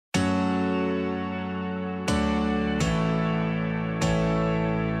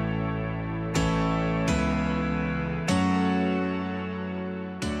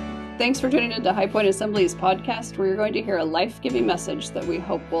Thanks for tuning into High Point Assembly's podcast, where you're going to hear a life-giving message that we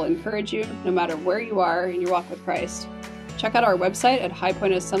hope will encourage you no matter where you are in your walk with Christ. Check out our website at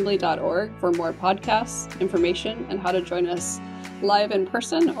highpointassembly.org for more podcasts, information, and how to join us live in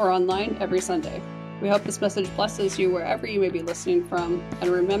person or online every Sunday. We hope this message blesses you wherever you may be listening from, and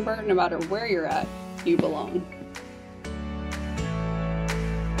remember, no matter where you're at, you belong.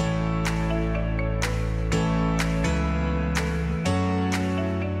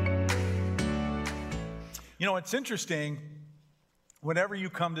 You know, it's interesting, whenever you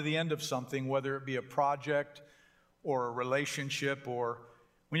come to the end of something, whether it be a project or a relationship, or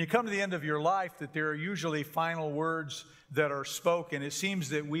when you come to the end of your life, that there are usually final words that are spoken. It seems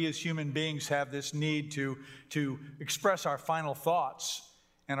that we as human beings have this need to express our final thoughts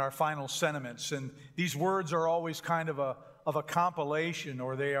and our final sentiments. And these words are always kind of a compilation,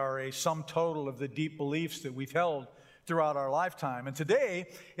 or they are a sum total of the deep beliefs that we've held throughout our lifetime. And today,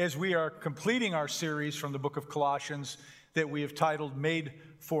 as we are completing our series from the book of Colossians that we have titled Made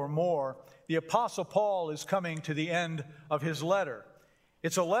for More, the Apostle Paul is coming to the end of his letter.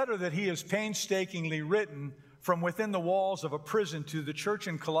 It's a letter that he has painstakingly written from within the walls of a prison to the church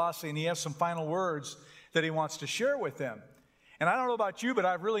in Colossae, and he has some final words that he wants to share with them. And I don't know about you, but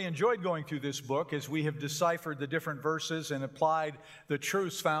I've really enjoyed going through this book as we have deciphered the different verses and applied the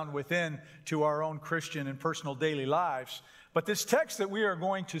truths found within to our own Christian and personal daily lives. But this text that we are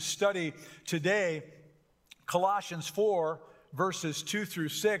going to study today, Colossians 4, verses 2 through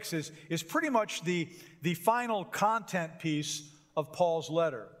 6, is pretty much the final content piece of Paul's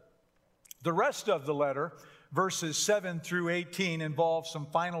letter. The rest of the letter, verses 7 through 18, involves some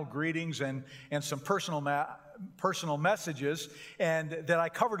final greetings and some personal messages, and that I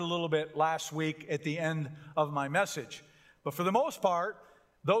covered a little bit last week at the end of my message. But for the most part,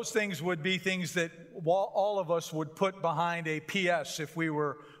 those things would be things that all of us would put behind a PS if we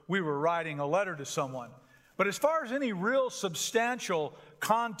were writing a letter to someone. But as far as any real substantial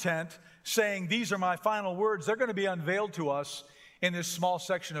content saying these are my final words, they're going to be unveiled to us in this small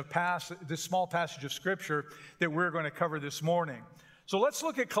section of this small passage of Scripture that we're going to cover this morning. So let's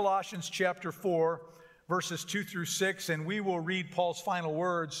look at Colossians chapter 4, verses 2 through 6, and we will read Paul's final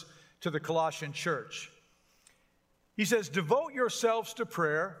words to the Colossian church. He says, "Devote yourselves to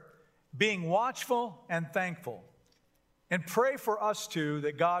prayer, being watchful and thankful, and pray for us too,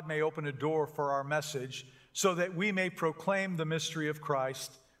 that God may open a door for our message, so that we may proclaim the mystery of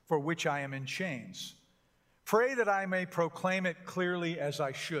Christ, for which I am in chains. Pray that I may proclaim it clearly as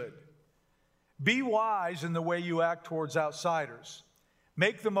I should. Be wise in the way you act towards outsiders.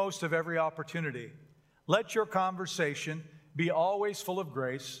 Make the most of every opportunity. Let your conversation be always full of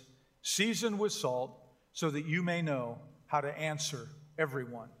grace, seasoned with salt, so that you may know how to answer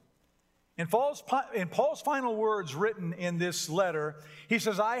everyone." In Paul's final words written in this letter, he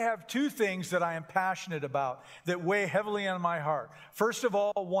says, "I have two things that I am passionate about that weigh heavily on my heart. First of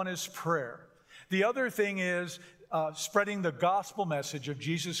all, one is prayer. The other thing is spreading the gospel message of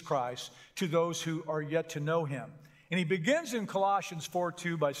Jesus Christ to those who are yet to know him." And he begins in Colossians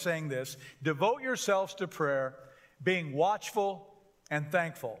 4:2 by saying this, "Devote yourselves to prayer, being watchful and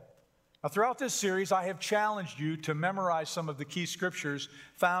thankful." Now, throughout this series, I have challenged you to memorize some of the key scriptures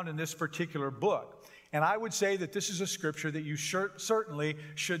found in this particular book. And I would say that this is a scripture that you certainly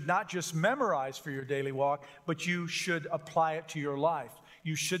should not just memorize for your daily walk, but you should apply it to your life.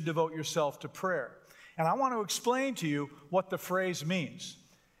 You should devote yourself to prayer. And I want to explain to you what the phrase means.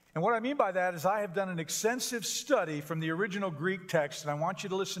 And what I mean by that is I have done an extensive study from the original Greek text, and I want you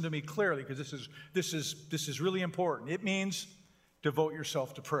to listen to me clearly because this is really important. It means devote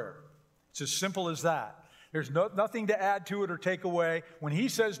yourself to prayer. It's as simple as that. There's nothing to add to it or take away. When he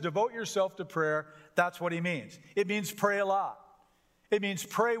says devote yourself to prayer, that's what he means. It means pray a lot. It means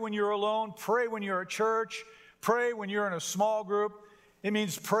pray when you're alone, pray when you're at church, pray when you're in a small group. It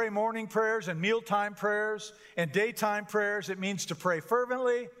means pray morning prayers and mealtime prayers and daytime prayers. It means to pray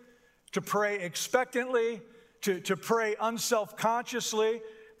fervently, to pray expectantly, to pray unselfconsciously,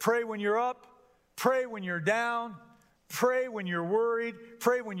 pray when you're up, pray when you're down, pray when you're worried,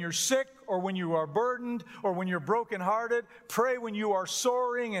 pray when you're sick or when you are burdened or when you're brokenhearted, pray when you are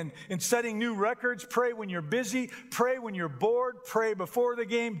soaring and setting new records, pray when you're busy, pray when you're bored, pray before the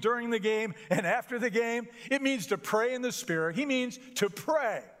game, during the game, and after the game. It means to pray in the Spirit. He means to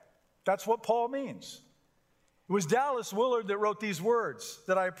pray. That's what Paul means. It was Dallas Willard that wrote these words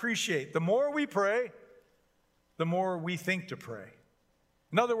that I appreciate. The more we pray, the more we think to pray.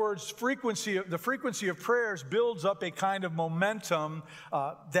 In other words, the frequency of prayers builds up a kind of momentum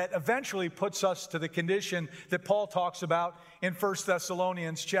that eventually puts us to the condition that Paul talks about in 1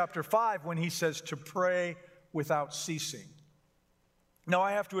 Thessalonians chapter 5 when he says to pray without ceasing. Now,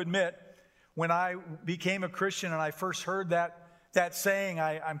 I have to admit, when I became a Christian and I first heard that saying,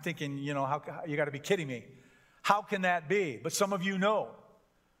 I'm thinking, you got to be kidding me. How can that be? But some of you know.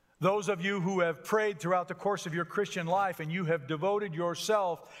 Those of you who have prayed throughout the course of your Christian life and you have devoted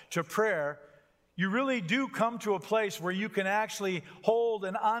yourself to prayer, you really do come to a place where you can actually hold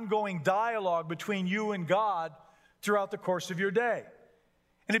an ongoing dialogue between you and God throughout the course of your day.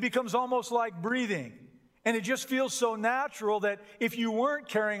 And it becomes almost like breathing. And it just feels so natural that if you weren't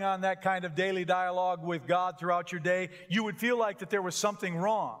carrying on that kind of daily dialogue with God throughout your day, you would feel like that there was something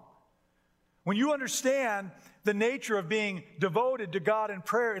wrong. When you understand the nature of being devoted to God in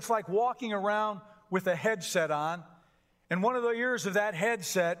prayer, it's like walking around with a headset on, and one of the ears of that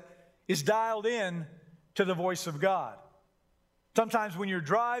headset is dialed in to the voice of God. Sometimes when you're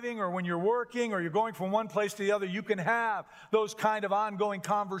driving or when you're working or you're going from one place to the other, you can have those kind of ongoing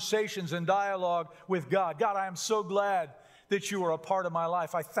conversations and dialogue with God. God, I am so glad that you are a part of my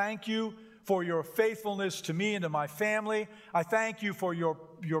life. I thank you for your faithfulness to me and to my family. I thank you for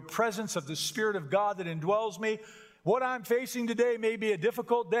your presence of the Spirit of God that indwells me. What I'm facing today may be a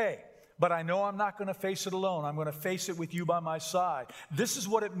difficult day, but I know I'm not going to face it alone. I'm going to face it with you by my side. This is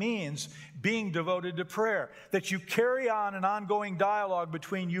what it means being devoted to prayer, that you carry on an ongoing dialogue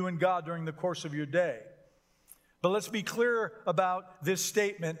between you and God during the course of your day. But let's be clear about this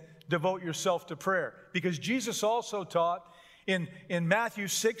statement, devote yourself to prayer, because Jesus also taught in Matthew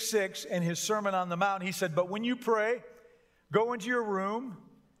 6:6 in his Sermon on the Mount, he said, but when you pray, go into your room,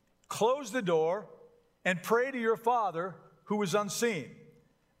 close the door, and pray to your Father who is unseen.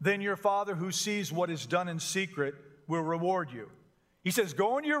 Then your Father who sees what is done in secret will reward you. He says,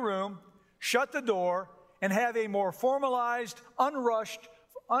 go into your room, shut the door, and have a more formalized, unrushed,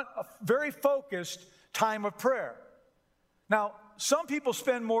 very focused time of prayer. Now, some people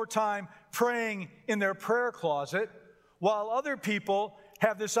spend more time praying in their prayer closet, while other people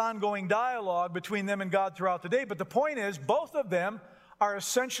have this ongoing dialogue between them and God throughout the day. But the point is, both of them are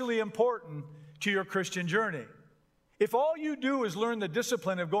essentially important to your Christian journey. If all you do is learn the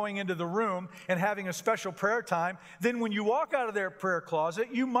discipline of going into the room and having a special prayer time, then when you walk out of their prayer closet,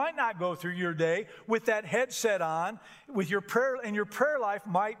 you might not go through your day with that headset on, with your prayer, and your prayer life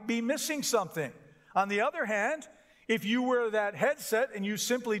might be missing something. On the other hand, if you wear that headset and you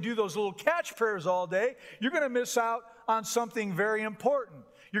simply do those little catch prayers all day, you're going to miss out on something very important.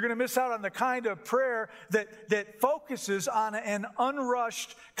 You're going to miss out on the kind of prayer that focuses on an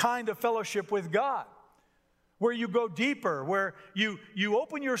unrushed kind of fellowship with God, where you go deeper, where you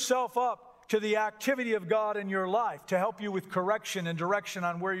open yourself up to the activity of God in your life to help you with correction and direction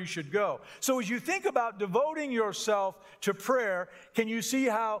on where you should go. So as you think about devoting yourself to prayer, can you see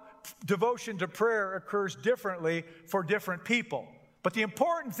how devotion to prayer occurs differently for different people? But the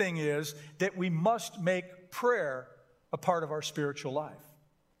important thing is that we must make prayer a part of our spiritual life.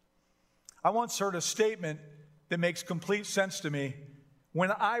 I once heard a statement that makes complete sense to me.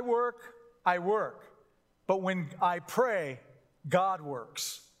 When I work, but when I pray, God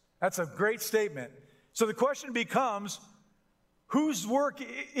works. That's a great statement. So the question becomes, whose work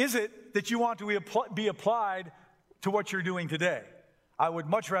is it that you want to be applied to what you're doing today? I would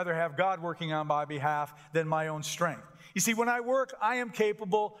much rather have God working on my behalf than my own strength. You see, when I work, I am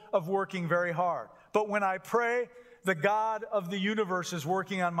capable of working very hard. But when I pray, the God of the universe is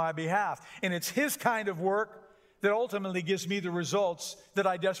working on my behalf. And it's his kind of work that ultimately gives me the results that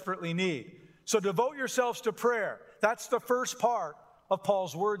I desperately need. So devote yourselves to prayer. That's the first part of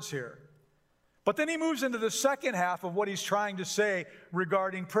Paul's words here. But then he moves into the second half of what he's trying to say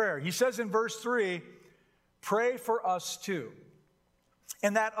regarding prayer. He says in verse 3, pray for us too.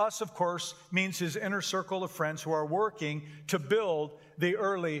 And that us, of course, means his inner circle of friends who are working to build the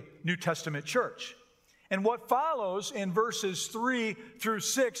early New Testament church. And what follows in verses 3 through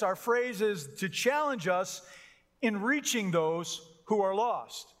 6 are phrases to challenge us in reaching those who are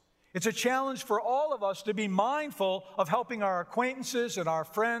lost. It's a challenge for all of us to be mindful of helping our acquaintances and our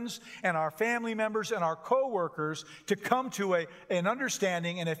friends and our family members and our co-workers to come to an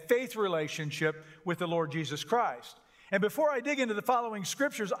understanding and a faith relationship with the Lord Jesus Christ. And before I dig into the following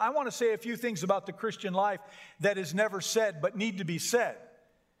scriptures, I want to say a few things about the Christian life that is never said but need to be said.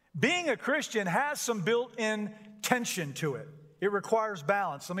 Being a Christian has some built-in tension to it. It requires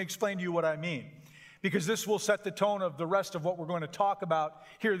balance. Let me explain to you what I mean, because this will set the tone of the rest of what we're going to talk about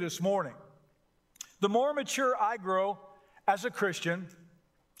here this morning. The more mature I grow as a Christian,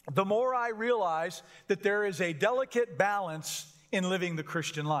 the more I realize that there is a delicate balance in living the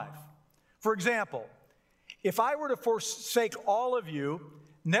Christian life. For example, if I were to forsake all of you,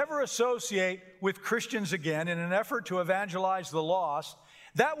 never associate with Christians again in an effort to evangelize the lost,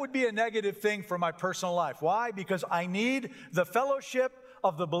 That would be a negative thing for my personal life. Why? Because I need the fellowship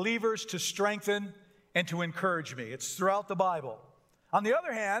of the believers to strengthen and to encourage me. It's throughout the Bible. On the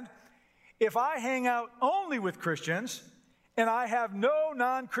other hand, if I hang out only with Christians and I have no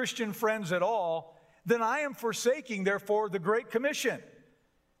non-Christian friends at all, then I am forsaking, therefore, the Great Commission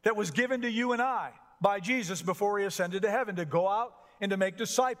that was given to you and I by Jesus before he ascended to heaven, to go out and to make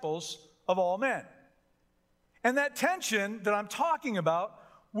disciples of all men. And that tension that I'm talking about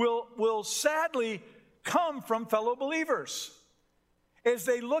will sadly come from fellow believers as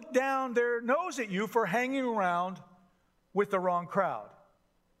they look down their nose at you for hanging around with the wrong crowd.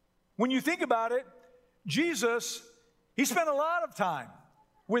 When you think about it, Jesus, he spent a lot of time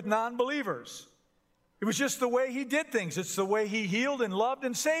with non-believers. It was just the way he did things. It's the way he healed and loved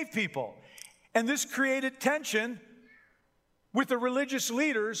and saved people. And this created tension with the religious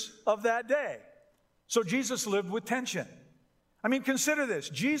leaders of that day. So Jesus lived with tension. I mean, consider this.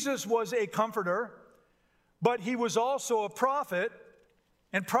 Jesus was a comforter, but he was also a prophet,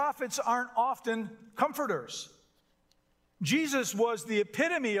 and prophets aren't often comforters. Jesus was the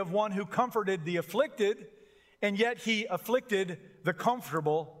epitome of one who comforted the afflicted, and yet he afflicted the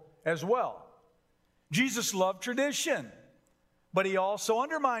comfortable as well. Jesus loved tradition, but he also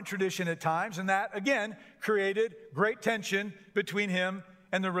undermined tradition at times, and that, again, created great tension between him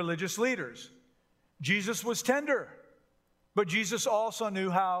and the religious leaders. Jesus was tender, but Jesus also knew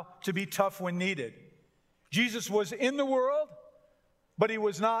how to be tough when needed. Jesus was in the world, but he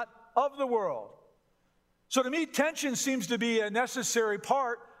was not of the world. So to me, tension seems to be a necessary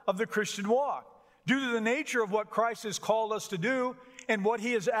part of the Christian walk due to the nature of what Christ has called us to do and what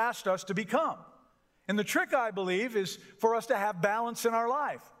he has asked us to become. And the trick, I believe, is for us to have balance in our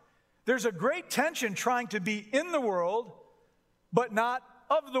life. There's a great tension trying to be in the world, but not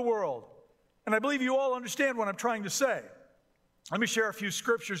of the world. And I believe you all understand what I'm trying to say. Let me share a few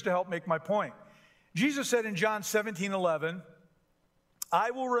scriptures to help make my point. Jesus said in John 17:11,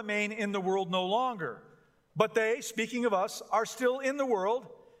 I will remain in the world no longer, but they, speaking of us, are still in the world,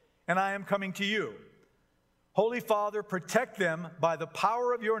 and I am coming to you. Holy Father, protect them by the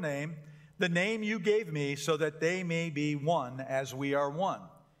power of your name, the name you gave me, so that they may be one as we are one.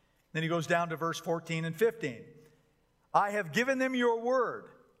 Then he goes down to verse 14 and 15. I have given them your word,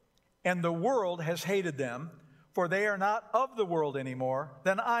 and the world has hated them, for they are not of the world anymore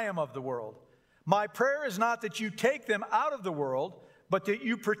than I am of the world. My prayer is not that you take them out of the world, but that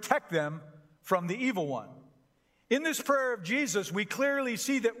you protect them from the evil one. In this prayer of Jesus, we clearly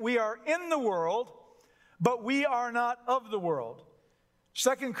see that we are in the world, but we are not of the world.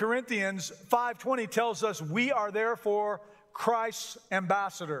 2 Corinthians 5:20 tells us we are therefore Christ's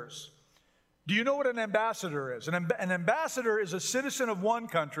ambassadors. Do you know what an ambassador is? An ambassador is a citizen of one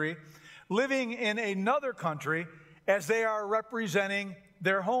country living in another country as they are representing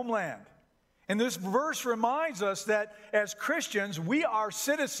their homeland. And this verse reminds us that as Christians, we are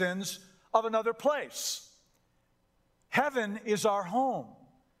citizens of another place. Heaven is our home.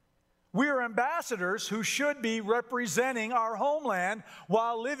 We are ambassadors who should be representing our homeland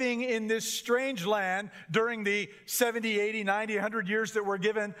while living in this strange land during the 70, 80, 90, 100 years that we're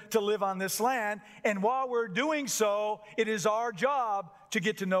given to live on this land. And while we're doing so, it is our job to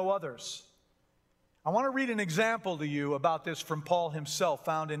get to know others. I want to read an example to you about this from Paul himself,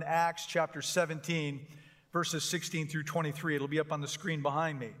 found in Acts chapter 17, verses 16 through 23. It'll be up on the screen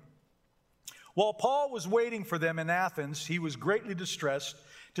behind me. While Paul was waiting for them in Athens, he was greatly distressed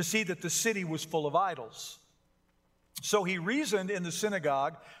to see that the city was full of idols. So he reasoned in the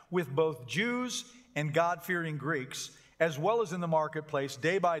synagogue with both Jews and God-fearing Greeks, as well as in the marketplace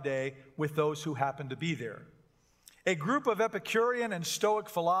day by day with those who happened to be there. A group of Epicurean and Stoic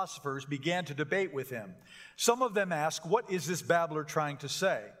philosophers began to debate with him. Some of them asked, what is this babbler trying to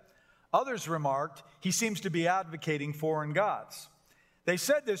say? Others remarked, he seems to be advocating foreign gods. They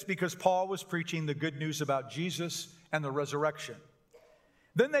said this because Paul was preaching the good news about Jesus and the resurrection.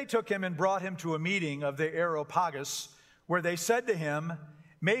 Then they took him and brought him to a meeting of the Areopagus, where they said to him,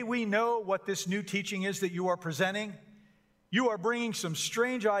 may we know what this new teaching is that you are presenting? You are bringing some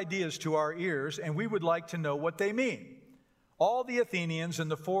strange ideas to our ears, and we would like to know what they mean. All the Athenians and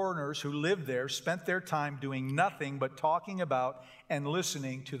the foreigners who lived there spent their time doing nothing but talking about and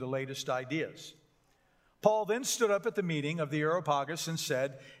listening to the latest ideas. Paul then stood up at the meeting of the Areopagus and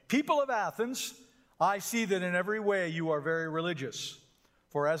said, people of Athens, I see that in every way you are very religious.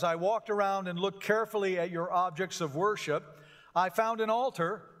 For as I walked around and looked carefully at your objects of worship, I found an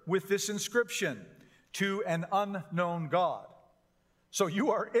altar with this inscription, to an unknown God. So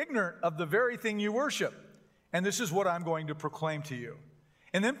you are ignorant of the very thing you worship. And this is what I'm going to proclaim to you.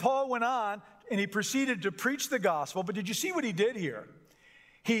 And then Paul went on and he proceeded to preach the gospel. But did you see what he did here?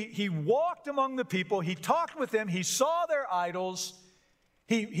 He walked among the people. He talked with them. He saw their idols.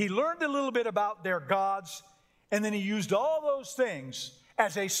 He learned a little bit about their gods. And then he used all those things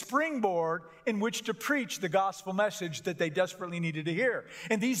as a springboard in which to preach the gospel message that they desperately needed to hear.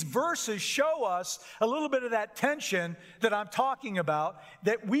 And these verses show us a little bit of that tension that I'm talking about,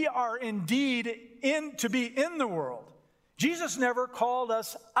 that we are indeed to be in the world. Jesus never called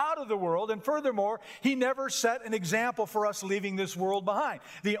us out of the world, and furthermore, he never set an example for us leaving this world behind.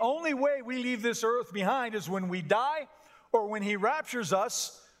 The only way we leave this earth behind is when we die or when he raptures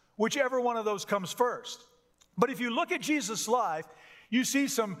us, whichever one of those comes first. But if you look at Jesus' life, you see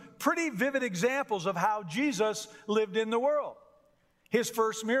some pretty vivid examples of how Jesus lived in the world. His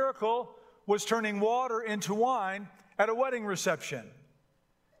first miracle was turning water into wine at a wedding reception.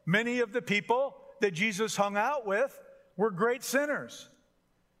 Many of the people that Jesus hung out with were great sinners.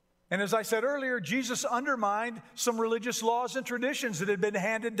 And as I said earlier, Jesus undermined some religious laws and traditions that had been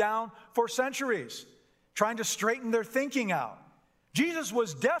handed down for centuries, trying to straighten their thinking out. Jesus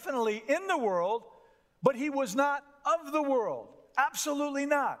was definitely in the world, but he was not of the world. Absolutely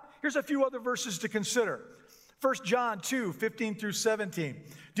not. Here's a few other verses to consider. 1 John 2, 15 through 17.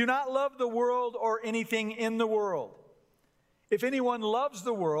 Do not love the world or anything in the world. If anyone loves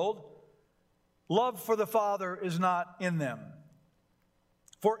the world, love for the Father is not in them.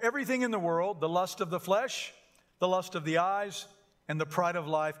 For everything in the world, the lust of the flesh, the lust of the eyes, and the pride of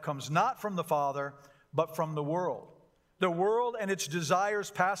life comes not from the Father, but from the world. The world and its desires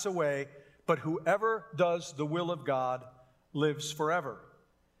pass away, but whoever does the will of God lives forever.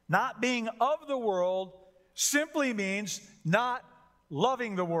 Not being of the world simply means not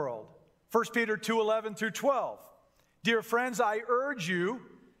loving the world. 1 Peter 2:11 through 12. Dear friends, I urge you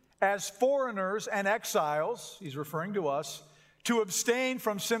as foreigners and exiles, he's referring to us, to abstain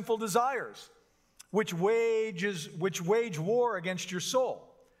from sinful desires, which wage war against your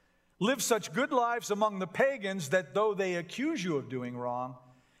soul. Live such good lives among the pagans that though they accuse you of doing wrong,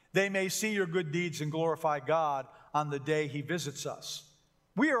 they may see your good deeds and glorify God on the day he visits us.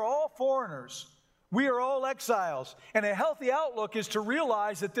 We are all foreigners. We are all exiles. And a healthy outlook is to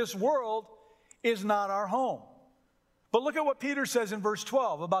realize that this world is not our home. But look at what Peter says in verse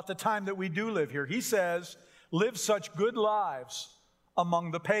 12 about the time that we do live here. He says, live such good lives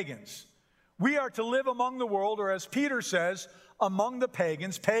among the pagans. We are to live among the world, or as Peter says, among the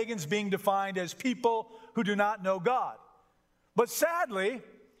pagans, pagans being defined as people who do not know God. But sadly,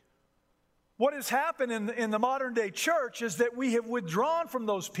 what has happened in the modern day church is that we have withdrawn from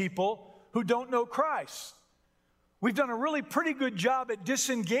those people who don't know Christ. We've done a really pretty good job at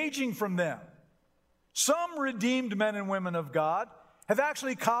disengaging from them. Some redeemed men and women of God have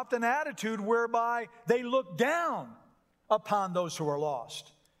actually copped an attitude whereby they look down upon those who are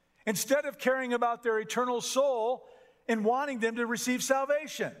lost, instead of caring about their eternal soul and wanting them to receive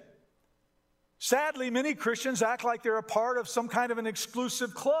salvation. Sadly, many Christians act like they're a part of some kind of an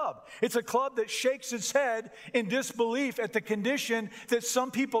exclusive club. It's a club that shakes its head in disbelief at the condition that some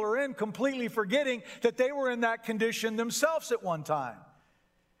people are in, completely forgetting that they were in that condition themselves at one time.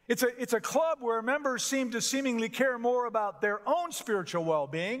 It's a club where members seem to seemingly care more about their own spiritual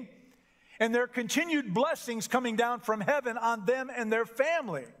well-being and their continued blessings coming down from heaven on them and their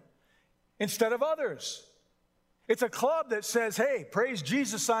family instead of others. It's a club that says, hey, praise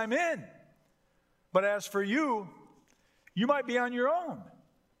Jesus, I'm in. But as for you, you might be on your own.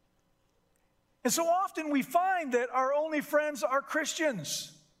 And so often we find that our only friends are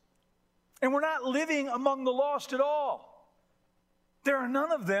Christians, and we're not living among the lost at all. There are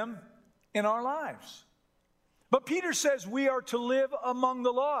none of them in our lives. But Peter says we are to live among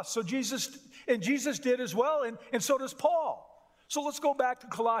the lost. So Jesus did as well, and so does Paul. So let's go back to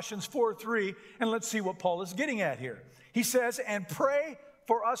Colossians 4:3, and let's see what Paul is getting at here. He says, and pray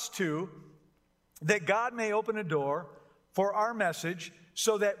for us too, that God may open a door for our message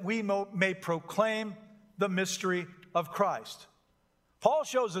so that we may proclaim the mystery of Christ. Paul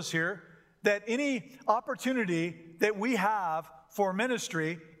shows us here that any opportunity that we have for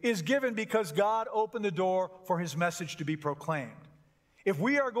ministry is given because God opened the door for his message to be proclaimed. If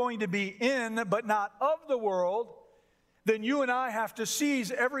we are going to be in but not of the world, then you and I have to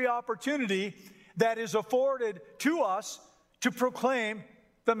seize every opportunity that is afforded to us to proclaim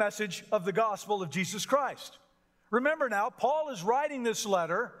the message of the gospel of Jesus Christ. Remember now, Paul is writing this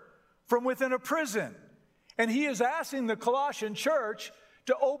letter from within a prison, and he is asking the Colossian church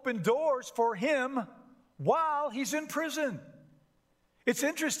to open doors for him while he's in prison. It's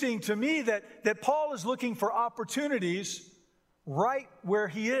interesting to me that Paul is looking for opportunities right where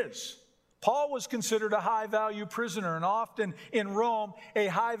he is. Paul was considered a high-value prisoner, and often in Rome, a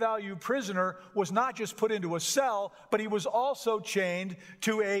high-value prisoner was not just put into a cell, but he was also chained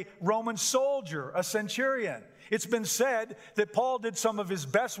to a Roman soldier, a centurion. It's been said that Paul did some of his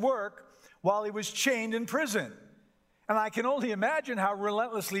best work while he was chained in prison. And I can only imagine how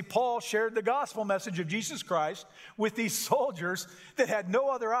relentlessly Paul shared the gospel message of Jesus Christ with these soldiers that had no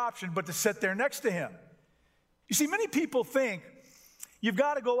other option but to sit there next to him. You see, many people think you've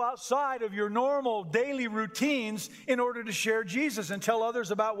got to go outside of your normal daily routines in order to share Jesus and tell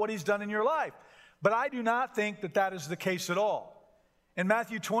others about what he's done in your life. But I do not think that that is the case at all. In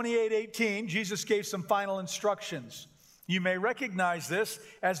Matthew 28:18, Jesus gave some final instructions. You may recognize this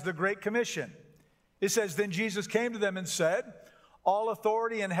as the Great Commission. It says, then Jesus came to them and said, all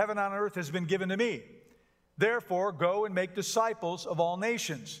authority in heaven and on earth has been given to me. Therefore, go and make disciples of all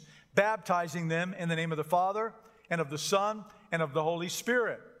nations, baptizing them in the name of the Father and of the Son and of the Holy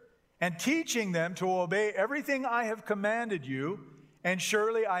Spirit, and teaching them to obey everything I have commanded you, and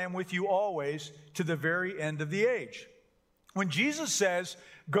surely I am with you always to the very end of the age. When Jesus says,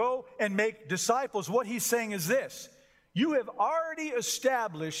 go and make disciples, what he's saying is this: you have already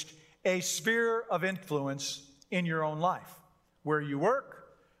established a sphere of influence in your own life. Where you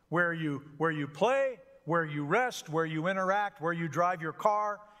work, where you play, where you rest, where you interact, where you drive your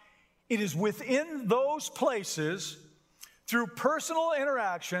car. It is within those places, through personal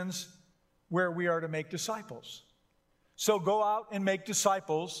interactions, where we are to make disciples. So go out and make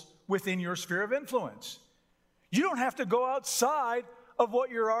disciples within your sphere of influence. You don't have to go outside of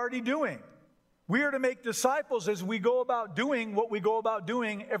what you're already doing. We are to make disciples as we go about doing what we go about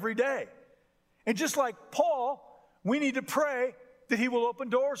doing every day. And just like Paul, we need to pray that he will open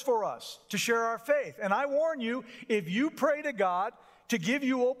doors for us to share our faith. And I warn you, if you pray to God to give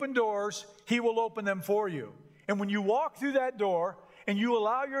you open doors, he will open them for you. And when you walk through that door and you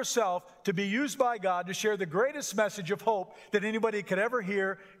allow yourself to be used by God to share the greatest message of hope that anybody could ever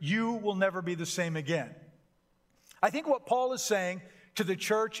hear, you will never be the same again. I think what Paul is saying to the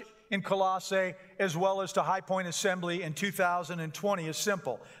church in Colossae, as well as to High Point Assembly in 2020, is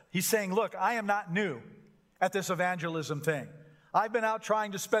simple. He's saying, look, I am not new at this evangelism thing. I've been out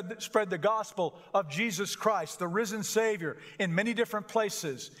trying to spread the gospel of Jesus Christ, the risen Savior, in many different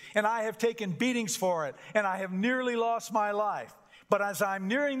places. And I have taken beatings for it, and I have nearly lost my life. But as I'm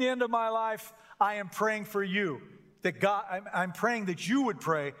nearing the end of my life, I am praying for you, that God, I'm praying that you would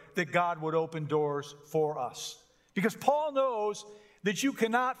pray that God would open doors for us. Because Paul knows that you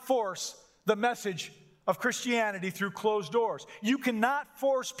cannot force the message of Christianity through closed doors. You cannot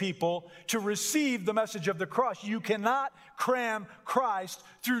force people to receive the message of the cross. You cannot cram Christ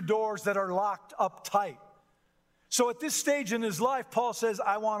through doors that are locked up tight. So at this stage in his life, Paul says,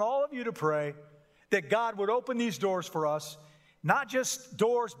 I want all of you to pray that God would open these doors for us. Not just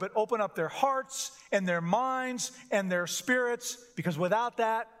doors, but open up their hearts and their minds and their spirits, because without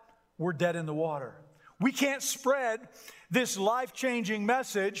that, we're dead in the water. We can't spread this life-changing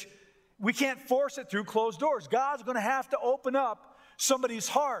message. We can't force it through closed doors. God's going to have to open up somebody's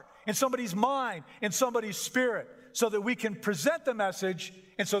heart and somebody's mind and somebody's spirit so that we can present the message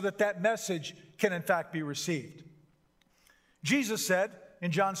and so that that message can in fact be received. Jesus said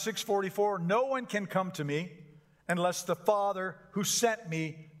in John 6:44, no one can come to me unless the Father who sent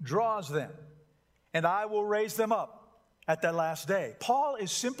me draws them, and I will raise them up at that last day. Paul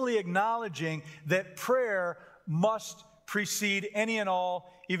is simply acknowledging that prayer must precede any and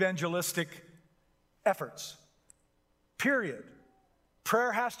all evangelistic efforts. Period.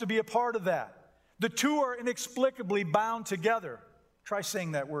 Prayer has to be a part of that. The two are inexplicably bound together. Try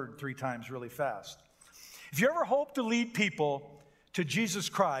saying that word 3 times really fast. If you ever hope to lead people to Jesus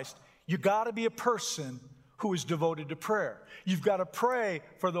Christ, you got to be a person who is devoted to prayer. You've got to pray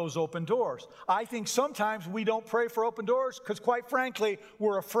for those open doors. I think sometimes we don't pray for open doors because, quite frankly,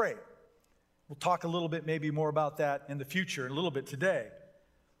 we're afraid. We'll talk a little bit maybe more about that in the future, a little bit today.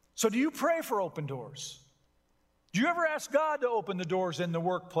 So do you pray for open doors? Do you ever ask God to open the doors in the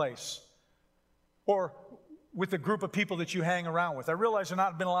workplace or with the group of people that you hang around with? I realize there's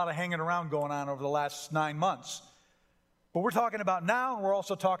not been a lot of hanging around going on over the last 9 months. But we're talking about now, and we're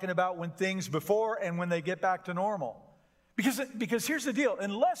also talking about when things before and when they get back to normal. Because here's the deal.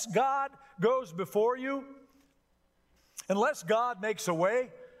 Unless God goes before you, unless God makes a way,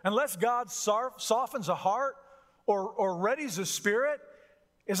 unless God softens a heart or readies a spirit,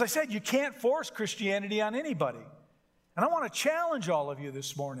 as I said, you can't force Christianity on anybody. And I want to challenge all of you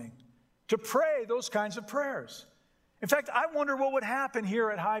this morning to pray those kinds of prayers. In fact, I wonder what would happen here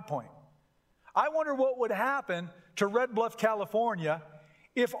at High Point. I wonder what would happen to Red Bluff, California,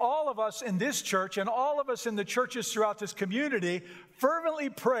 if all of us in this church and all of us in the churches throughout this community fervently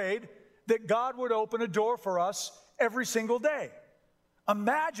prayed that God would open a door for us every single day.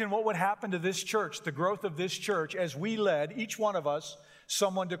 Imagine what would happen to this church, the growth of this church, as we led, each one of us,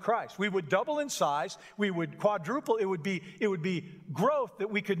 someone to Christ. We would double in size. We would quadruple. It would be growth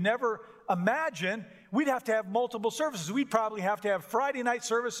that we could never imagine. We'd have to have multiple services. We'd probably have to have Friday night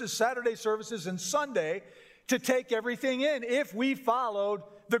services, Saturday services, and Sunday to take everything in if we followed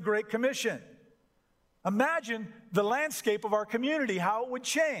the Great Commission. Imagine the landscape of our community, how it would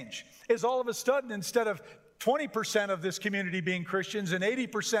change. Is all of a sudden, instead of 20% of this community being Christians and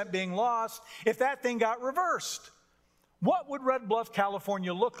 80% being lost, if that thing got reversed, what would Red Bluff,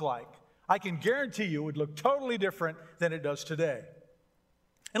 California look like? I can guarantee you it would look totally different than it does today.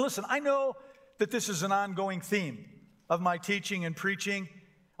 And listen, I know that this is an ongoing theme of my teaching and preaching.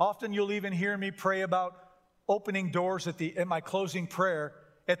 Often you'll even hear me pray about opening doors at my closing prayer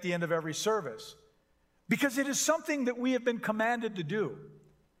at the end of every service. Because it is something that we have been commanded to do,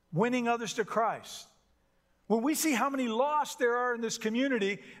 winning others to Christ. When we see how many lost there are in this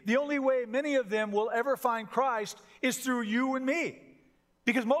community, the only way many of them will ever find Christ is through you and me.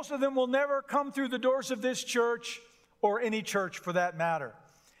 Because most of them will never come through the doors of this church or any church for that matter.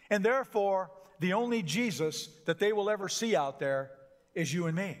 And therefore, the only Jesus that they will ever see out there is you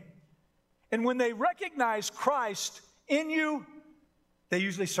and me. And when they recognize Christ in you, they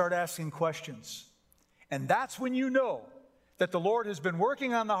usually start asking questions. And that's when you know that the Lord has been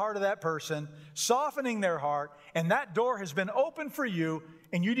working on the heart of that person, softening their heart, and that door has been opened for you,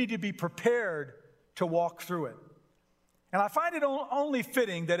 and you need to be prepared to walk through it. And I find it only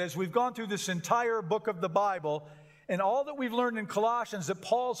fitting that as we've gone through this entire book of the Bible, and all that we've learned in Colossians, that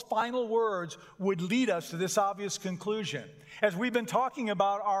Paul's final words would lead us to this obvious conclusion. As we've been talking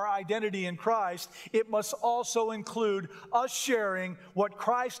about our identity in Christ, it must also include us sharing what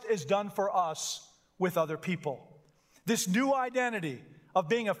Christ has done for us with other people. This new identity of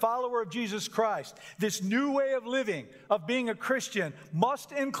being a follower of Jesus Christ, this new way of living, of being a Christian,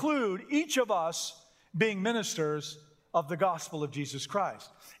 must include each of us being ministers of the gospel of Jesus Christ.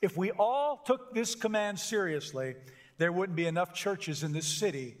 If we all took this command seriously, there wouldn't be enough churches in this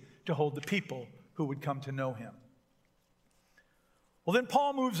city to hold the people who would come to know him. Well, then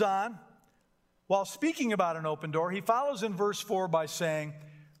Paul moves on. While speaking about an open door, he follows in verse 4 by saying,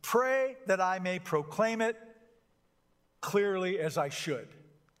 "Pray that I may proclaim it clearly as I should."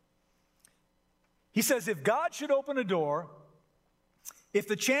 He says, if God should open a door, if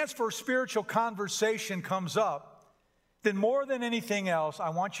the chance for spiritual conversation comes up, then more than anything else, I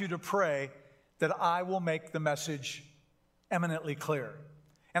want you to pray that I will make the message eminently clear.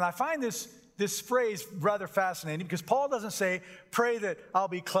 And I find this phrase rather fascinating because Paul doesn't say, pray that I'll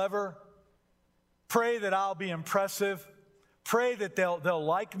be clever, pray that I'll be impressive, pray that they'll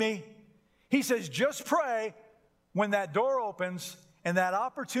like me. He says, just pray when that door opens and that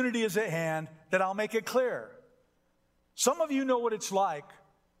opportunity is at hand, that I'll make it clear. Some of you know what it's like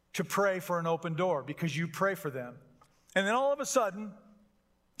to pray for an open door because you pray for them. And then all of a sudden,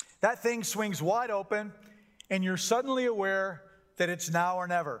 that thing swings wide open and you're suddenly aware that it's now or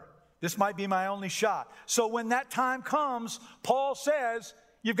never. This might be my only shot. So when that time comes, Paul says,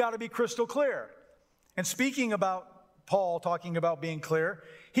 you've got to be crystal clear. And speaking about Paul talking about being clear,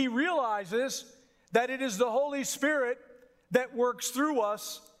 he realizes that it is the Holy Spirit that works through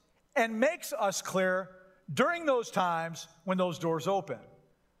us and makes us clear during those times when those doors open.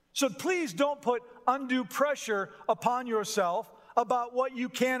 So please don't put undue pressure upon yourself about what you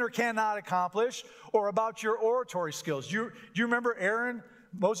can or cannot accomplish or about your oratory skills. Do you remember Aaron,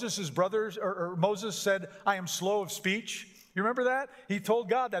 Moses' brothers, or Moses said, I am slow of speech? You remember that? He told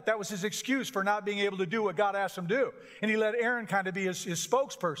God that was his excuse for not being able to do what God asked him to do. And he let Aaron kind of be his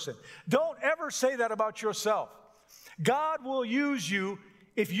spokesperson. Don't ever say that about yourself. God will use you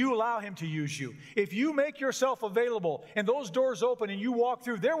if you allow him to use you. If you make yourself available and those doors open and you walk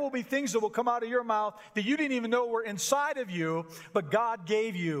through, there will be things that will come out of your mouth that you didn't even know were inside of you, but God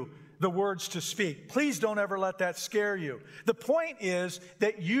gave you the words to speak. Please don't ever let that scare you. The point is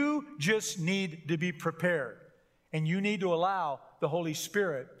that you just need to be prepared. And you need to allow the Holy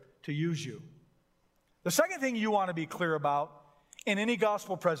Spirit to use you. The second thing you want to be clear about in any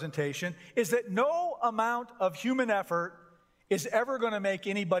gospel presentation is that no amount of human effort is ever going to make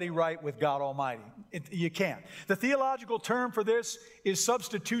anybody right with God Almighty. You can't. The theological term for this is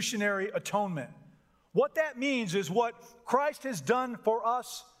substitutionary atonement. What that means is what Christ has done for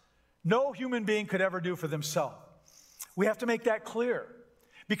us, no human being could ever do for themselves. We have to make that clear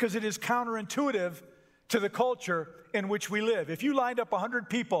because it is counterintuitive to the culture in which we live. If you lined up 100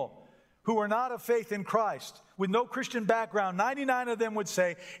 people who are not of faith in Christ, with no Christian background, 99 of them would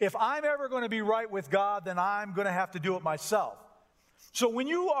say, if I'm ever going to be right with God, then I'm going to have to do it myself. So when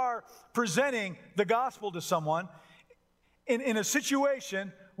you are presenting the gospel to someone in a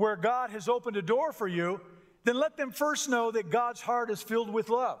situation where God has opened a door for you, then let them first know that God's heart is filled with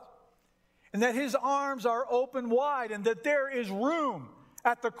love and that his arms are open wide and that there is room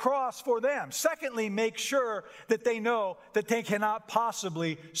at the cross for them. Secondly, make sure that they know that they cannot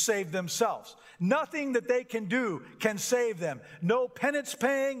possibly save themselves. Nothing that they can do can save them. No penance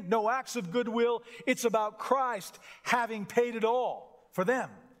paying, no acts of goodwill. It's about Christ having paid it all for them.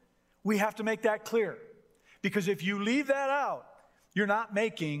 We have to make that clear, because if you leave that out, you're not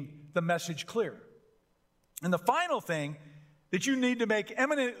making the message clear. And the final thing that you need to make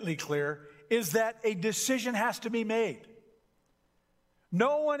eminently clear is that a decision has to be made.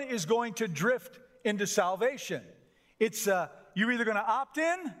 No one is going to drift into salvation. It's you're either going to opt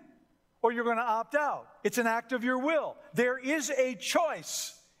in or you're going to opt out. It's an act of your will. There is a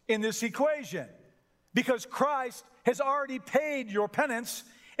choice in this equation because Christ has already paid your penance,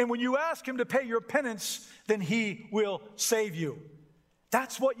 and when you ask him to pay your penance, then he will save you.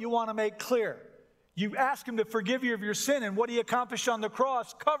 That's what you want to make clear. You ask him to forgive you of your sin, and what he accomplished on the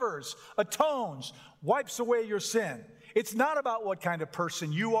cross covers, atones, wipes away your sin. It's not about what kind of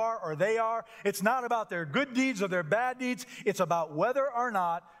person you are or they are. It's not about their good deeds or their bad deeds. It's about whether or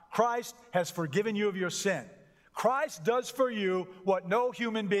not Christ has forgiven you of your sin. Christ does for you what no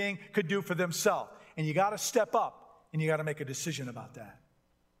human being could do for themselves. And you got to step up and you got to make a decision about that.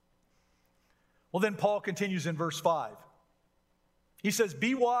 Well, then Paul continues in verse 5. He says,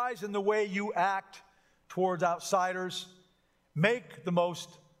 "Be wise in the way you act towards outsiders. Make the most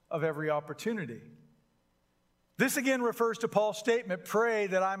of every opportunity." This again refers to Paul's statement, "Pray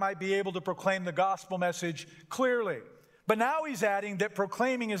that I might be able to proclaim the gospel message clearly." But now he's adding that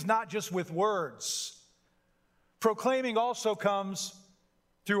proclaiming is not just with words. Proclaiming also comes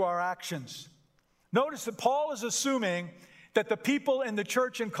through our actions. Notice that Paul is assuming that the people in the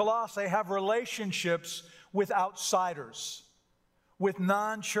church in Colossae have relationships with outsiders, with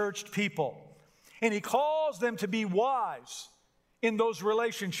non-churched people. And he calls them to be wise in those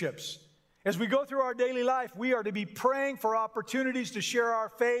relationships. As we go through our daily life, we are to be praying for opportunities to share our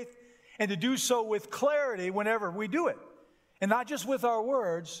faith and to do so with clarity whenever we do it. And not just with our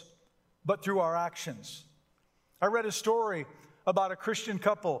words, but through our actions. I read a story about a Christian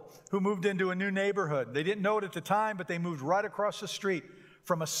couple who moved into a new neighborhood. They didn't know it at the time, but they moved right across the street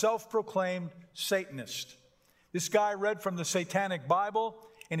from a self-proclaimed Satanist. This guy read from the Satanic Bible,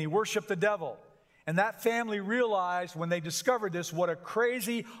 and he worshiped the devil. And that family realized when they discovered this, what a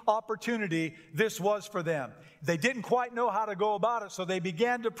crazy opportunity this was for them. They didn't quite know how to go about it, so they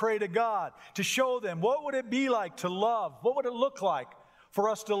began to pray to God to show them what would it be like to love? What would it look like for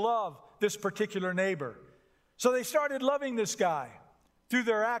us to love this particular neighbor? So they started loving this guy through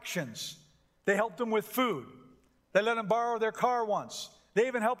their actions. They helped him with food. They let him borrow their car once. They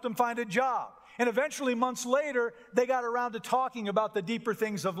even helped him find a job. And eventually, months later, they got around to talking about the deeper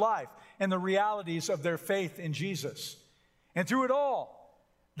things of life and the realities of their faith in Jesus. And through it all,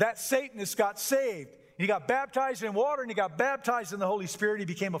 that Satanist got saved. He got baptized in water and he got baptized in the Holy Spirit. He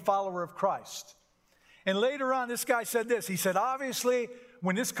became a follower of Christ. And later on, this guy said this. He said, obviously,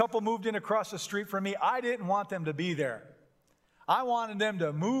 when this couple moved in across the street from me, I didn't want them to be there. I wanted them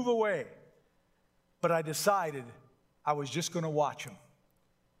to move away. But I decided I was just going to watch them.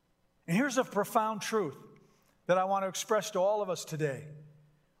 And here's a profound truth that I want to express to all of us today.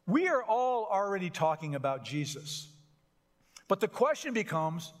 We are all already talking about Jesus. But the question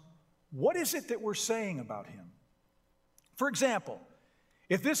becomes, what is it that we're saying about him? For example,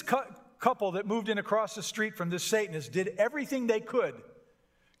 if this couple that moved in across the street from this Satanist did everything they could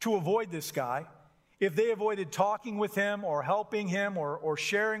to avoid this guy, if they avoided talking with him or helping him or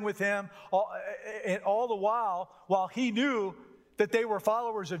sharing with him, all the while he knew that they were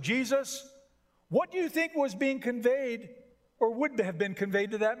followers of Jesus, what do you think was being conveyed or would have been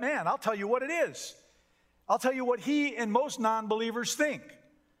conveyed to that man? I'll tell you what it is. I'll tell you what he and most non-believers think.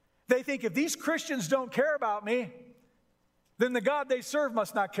 They think if these Christians don't care about me, then the God they serve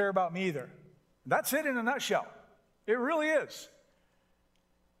must not care about me either. That's it in a nutshell. It really is.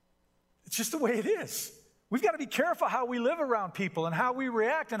 It's just the way it is. We've got to be careful how we live around people and how we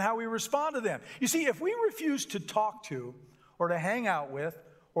react and how we respond to them. You see, if we refuse to talk to or to hang out with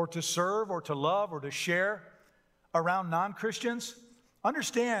or to serve or to love or to share around non-Christians,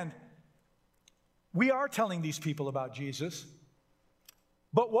 understand we are telling these people about Jesus,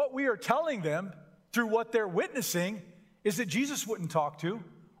 but what we are telling them through what they're witnessing is that Jesus wouldn't talk to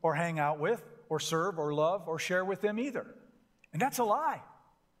or hang out with or serve or love or share with them either. And that's a lie.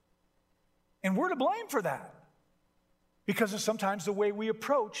 And we're to blame for that because of sometimes the way we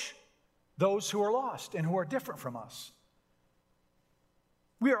approach those who are lost and who are different from us.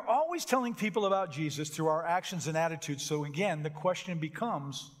 We are always telling people about Jesus through our actions and attitudes. So again, the question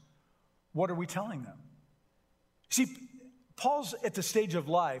becomes, what are we telling them? See, Paul's at the stage of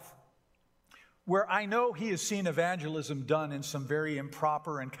life where I know he has seen evangelism done in some very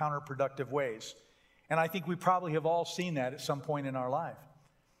improper and counterproductive ways. And I think we probably have all seen that at some point in our life.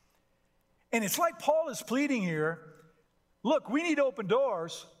 And it's like Paul is pleading here, look, we need to open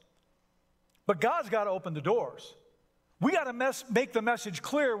doors, but God's got to open the doors. We got to make the message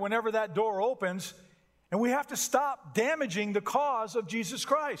clear whenever that door opens, and we have to stop damaging the cause of Jesus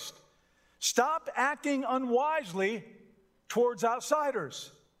Christ. Stop acting unwisely towards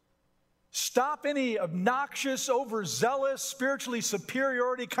outsiders. Stop any obnoxious, overzealous, spiritually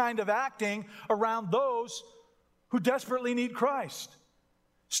superiority kind of acting around those who desperately need Christ.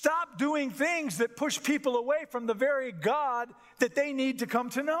 Stop doing things that push people away from the very God that they need to come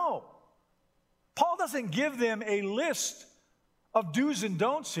to know. Paul doesn't give them a list of do's and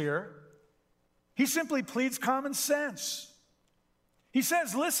don'ts here. He simply pleads common sense. He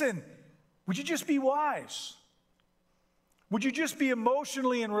says, listen, would you just be wise? Would you just be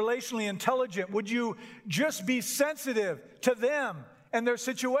emotionally and relationally intelligent? Would you just be sensitive to them and their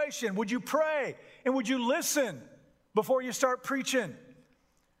situation? Would you pray? And would you listen before you start preaching?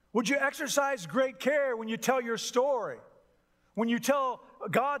 Would you exercise great care when you tell your story? When you tell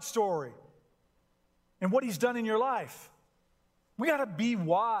God's story and what He's done in your life? We got to be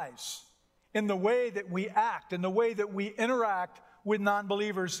wise in the way that we act, in the way that we interact with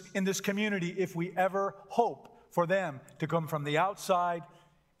non-believers in this community if we ever hope for them to come from the outside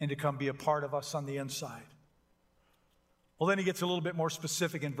and to come be a part of us on the inside. Well, then he gets a little bit more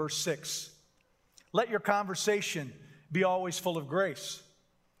specific in verse 6. Let your conversation be always full of grace,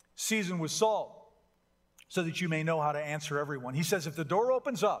 seasoned with salt, so that you may know how to answer everyone. He says, if the door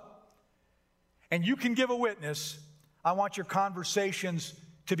opens up and you can give a witness, I want your conversations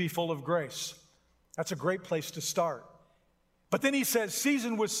to be full of grace. That's a great place to start. But then he says,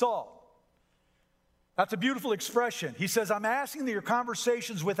 seasoned with salt. That's a beautiful expression. He says, I'm asking that your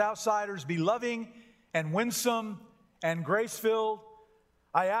conversations with outsiders be loving and winsome and grace-filled.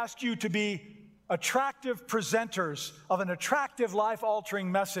 I ask you to be attractive presenters of an attractive life-altering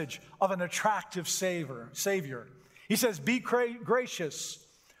message of an attractive Savior. He says, be gracious.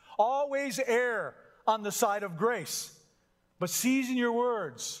 Always err on the side of grace, but season your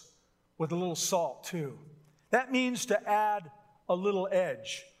words with a little salt too. That means to add a little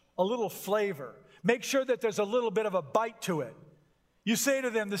edge, a little flavor. Make sure that there's a little bit of a bite to it. You say to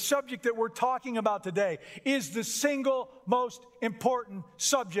them, the subject that we're talking about today is the single most important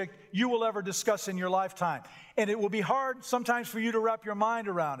subject you will ever discuss in your lifetime. And it will be hard sometimes for you to wrap your mind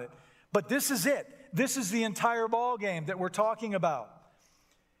around it. But this is it. This is the entire ball game that we're talking about.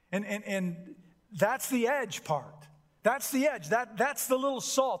 And that's the edge part. That's the edge. That's the little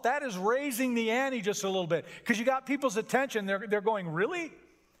salt. That is raising the ante just a little bit. Because you got people's attention. They're going, really?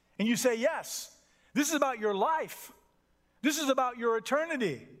 And you say, yes. This is about your life. This is about your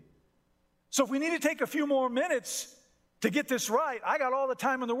eternity. So if we need to take a few more minutes to get this right, I got all the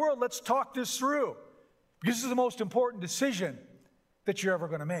time in the world. Let's talk this through. Because this is the most important decision that you're ever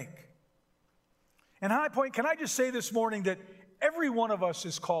going to make. And High Point, can I just say this morning that every one of us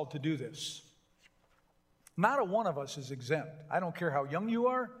is called to do this. Not a one of us is exempt. I don't care how young you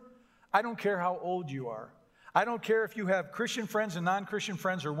are. I don't care how old you are. I don't care if you have Christian friends and non-Christian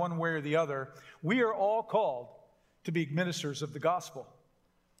friends or one way or the other. We are all called to be ministers of the gospel.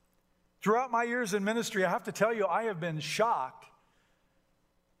 Throughout my years in ministry, I have to tell you, I have been shocked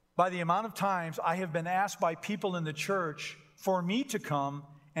by the amount of times I have been asked by people in the church for me to come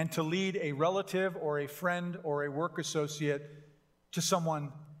and to lead a relative or a friend or a work associate to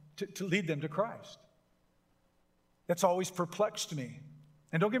someone, to lead them to Christ. That's always perplexed me.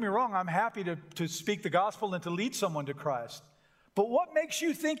 And don't get me wrong, I'm happy to speak the gospel and to lead someone to Christ. But what makes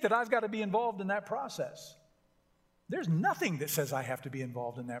you think that I've got to be involved in that process? There's nothing that says I have to be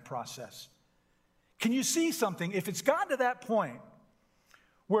involved in that process. Can you see something? If it's gotten to that point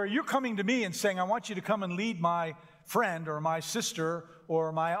where you're coming to me and saying, I want you to come and lead my friend or my sister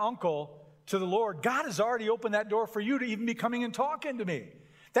or my uncle to the Lord, God has already opened that door for you to even be coming and talking to me.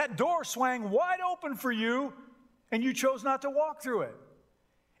 That door swung wide open for you, and you chose not to walk through it.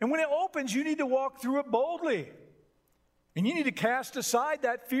 And when it opens, you need to walk through it boldly. And you need to cast aside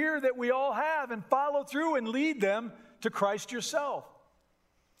that fear that we all have and follow through and lead them to Christ yourself.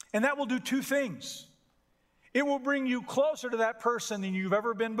 And that will do two things. It will bring you closer to that person than you've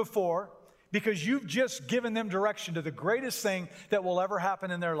ever been before, because you've just given them direction to the greatest thing that will ever happen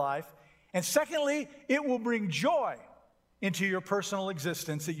in their life. And secondly, it will bring joy into your personal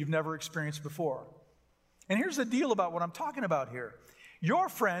existence that you've never experienced before. And here's the deal about what I'm talking about here. Your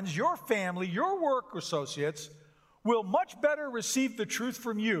friends, your family, your work associates will much better receive the truth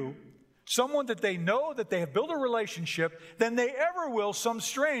from you, someone that they know, that they have built a relationship, than they ever will some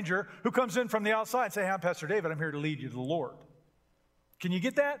stranger who comes in from the outside and say, hey, I'm Pastor David, I'm here to lead you to the Lord. Can you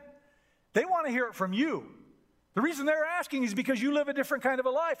get that? They want to hear it from you. The reason they're asking is because you live a different kind of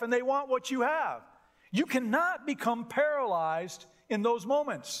a life and they want what you have. You cannot become paralyzed in those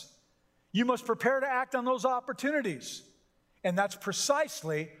moments. You must prepare to act on those opportunities. And that's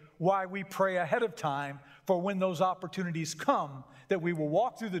precisely why we pray ahead of time for when those opportunities come, that we will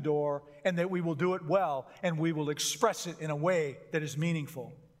walk through the door and that we will do it well and we will express it in a way that is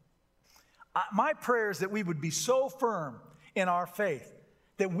meaningful. My prayer is that we would be so firm in our faith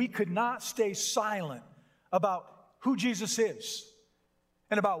that we could not stay silent about who Jesus is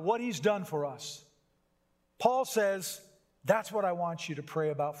and about what he's done for us. Paul says, that's what I want you to pray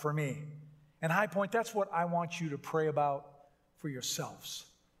about for me. And High Point, that's what I want you to pray about for yourselves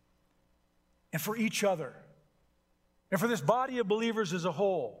and for each other and for this body of believers as a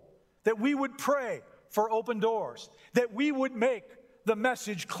whole, that we would pray for open doors, that we would make the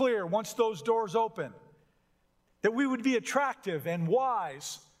message clear once those doors open, that we would be attractive and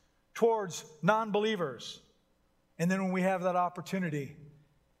wise towards non-believers. And then when we have that opportunity,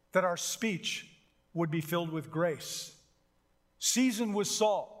 that our speech would be filled with grace, seasoned with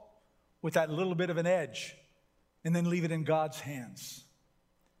salt, with that little bit of an edge, and then leave it in God's hands.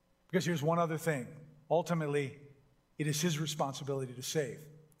 Because here's one other thing. Ultimately, it is his responsibility to save.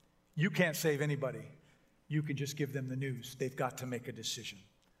 You can't save anybody. You can just give them the news. They've got to make a decision.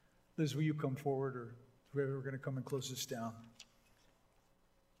 Liz, will you come forward, or we're going to come and close this down?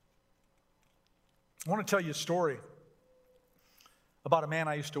 I want to tell you a story about a man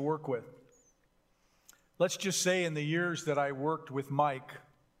I used to work with. Let's just say in the years that I worked with Mike,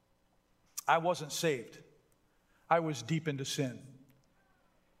 I wasn't saved. I was deep into sin.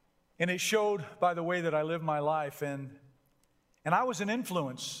 And it showed by the way that I lived my life. And I was an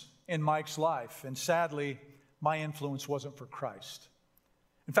influence in Mike's life. And sadly, my influence wasn't for Christ.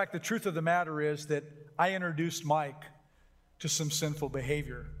 In fact, the truth of the matter is that I introduced Mike to some sinful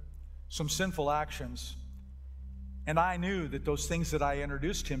behavior, some sinful actions. And I knew that those things that I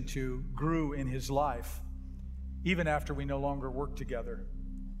introduced him to grew in his life, even after we no longer worked together.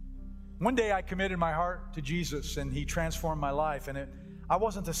 One day I committed my heart to Jesus, and he transformed my life, and I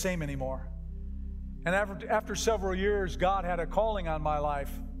wasn't the same anymore. And after several years, God had a calling on my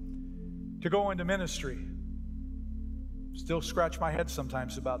life to go into ministry. Still scratch my head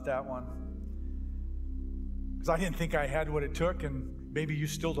sometimes about that one, because I didn't think I had what it took, and maybe you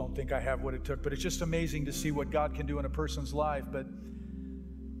still don't think I have what it took, but it's just amazing to see what God can do in a person's life. But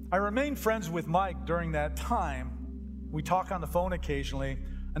I remained friends with Mike during that time. We talk on the phone occasionally,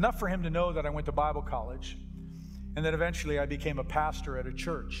 enough for him to know that I went to Bible college, and that eventually I became a pastor at a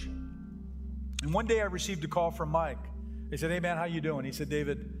church. And one day I received a call from Mike. He said, hey man, how you doing? He said,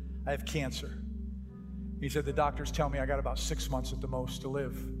 David, I have cancer. He said, the doctors tell me I got about 6 months at the most to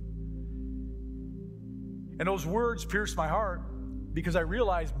live. And those words pierced my heart, because I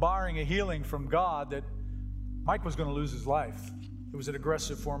realized, barring a healing from God, that Mike was going to lose his life. It was an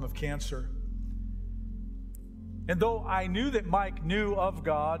aggressive form of cancer. And though I knew that Mike knew of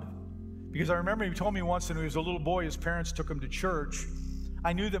God, because I remember he told me once when he was a little boy, his parents took him to church,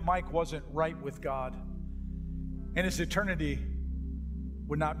 I knew that Mike wasn't right with God, and his eternity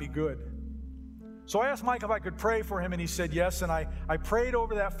would not be good. So I asked Mike if I could pray for him, and he said yes, and I prayed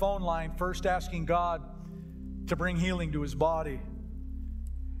over that phone line, first asking God to bring healing to his body.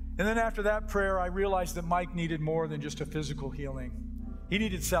 And then after that prayer, I realized that Mike needed more than just a physical healing. He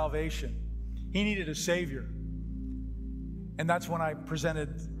needed salvation. He needed a Savior. And that's when I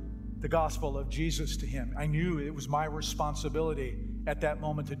presented the gospel of Jesus to him. I knew it was my responsibility at that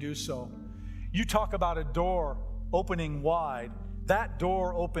moment to do so. You talk about a door opening wide. That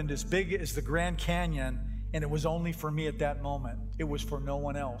door opened as big as the Grand Canyon, and it was only for me at that moment. It was for no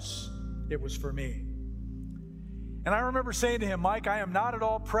one else. It was for me. And I remember saying to him, Mike, I am not at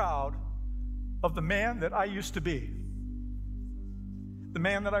all proud of the man that I used to be, the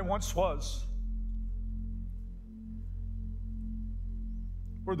man that I once was,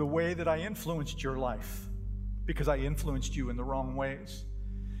 or the way that I influenced your life, because I influenced you in the wrong ways.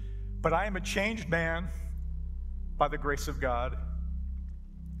 But I am a changed man by the grace of God,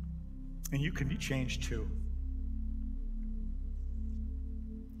 and you can be changed too.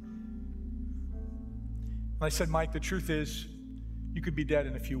 And I said, Mike, the truth is, you could be dead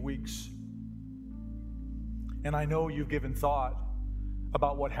in a few weeks. And I know you've given thought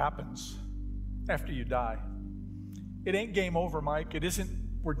about what happens after you die. It ain't game over, Mike. It isn't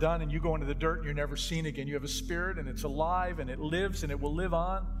we're done and you go into the dirt and you're never seen again. You have a spirit and it's alive and it lives and it will live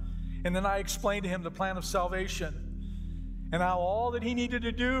on. And then I explained to him the plan of salvation and how all that he needed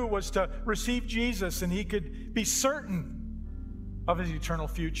to do was to receive Jesus and he could be certain of his eternal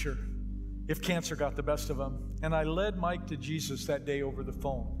future if cancer got the best of him. And I led Mike to Jesus that day over the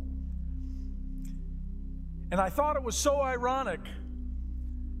phone. And I thought it was so ironic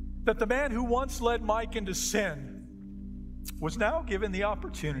that the man who once led Mike into sin was now given the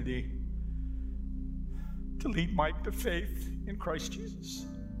opportunity to lead Mike to faith in Christ Jesus.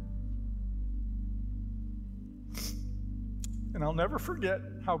 And I'll never forget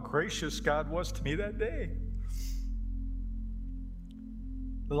how gracious God was to me that day,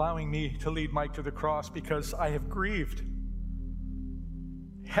 allowing me to lead Mike to the cross, because I had grieved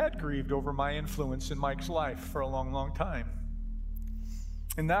over my influence in Mike's life for a long, long time.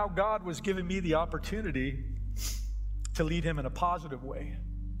 And now God was giving me the opportunity to lead him in a positive way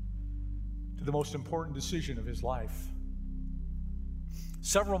to the most important decision of his life.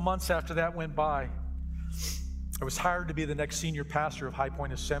 Several months after that went by, I was hired to be the next senior pastor of High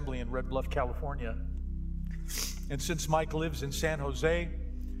Point Assembly in Red Bluff, California. And since Mike lives in San Jose,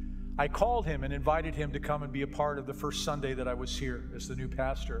 I called him and invited him to come and be a part of the first Sunday that I was here as the new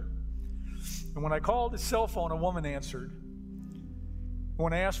pastor. And when I called his cell phone, a woman answered.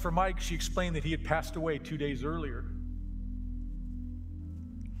 When I asked for Mike, she explained that he had passed away 2 days earlier.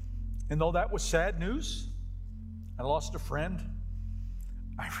 And though that was sad news, I lost a friend,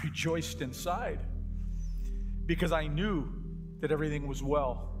 I rejoiced inside because I knew that everything was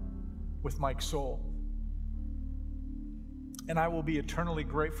well with Mike's soul. And I will be eternally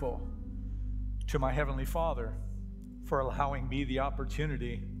grateful to my Heavenly Father for allowing me the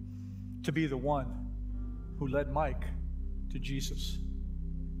opportunity to be the one who led Mike to Jesus.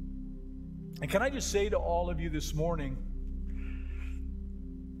 And can I just say to all of you this morning,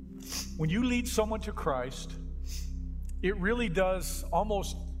 when you lead someone to Christ, it really does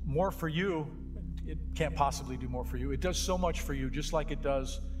almost more for you. It can't possibly do more for you. It does so much for you, just like it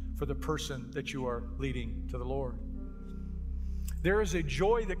does for the person that you are leading to the Lord. There is a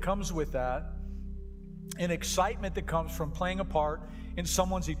joy that comes with that, an excitement that comes from playing a part in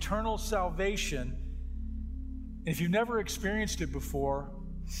someone's eternal salvation. And if you've never experienced it before,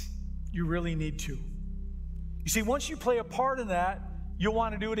 you really need to. You see, once you play a part in that, you'll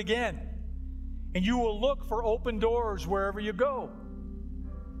want to do it again. And you will look for open doors wherever you go.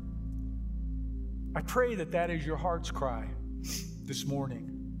 I pray that that is your heart's cry this morning.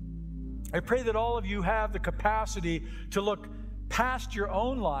 I pray that all of you have the capacity to look past your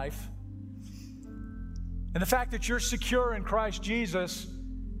own life and the fact that you're secure in Christ Jesus,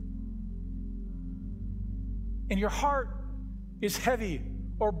 and your heart is heavy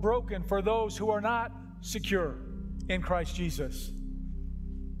or broken for those who are not secure in Christ Jesus.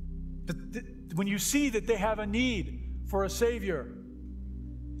 When you see that they have a need for a Savior.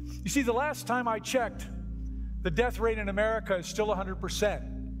 You see, the last time I checked, the death rate in America is still 100%.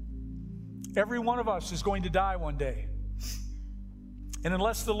 Every one of us is going to die one day. And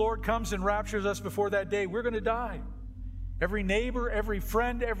unless the Lord comes and raptures us before that day, we're going to die. Every neighbor, every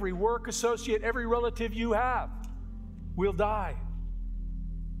friend, every work associate, every relative you have will die.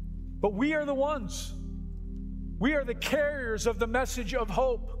 But we are the ones. We are the carriers of the message of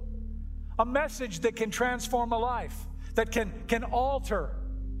hope. A message that can transform a life, that can alter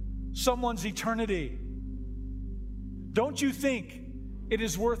someone's eternity. Don't you think it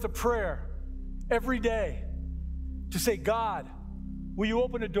is worth a prayer every day to say, God, will you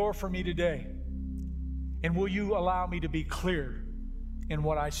open a door for me today? And will you allow me to be clear in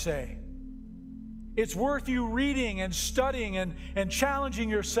what I say? It's worth you reading and studying and challenging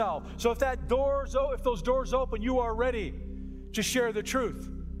yourself. So if those doors open, you are ready to share the truth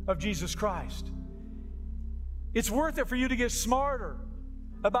of Jesus Christ. It's worth it for you to get smarter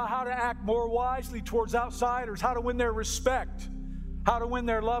about how to act more wisely towards outsiders, how to win their respect, how to win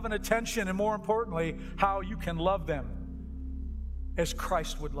their love and attention, and more importantly, how you can love them as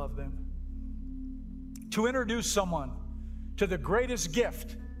Christ would love them. To introduce someone to the greatest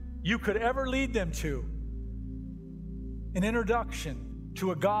gift you could ever lead them to, an introduction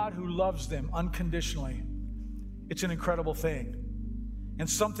to a God who loves them unconditionally. It's an incredible thing, and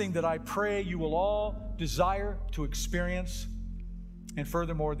something that I pray you will all desire to experience, and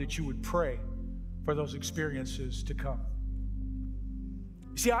furthermore, that you would pray for those experiences to come.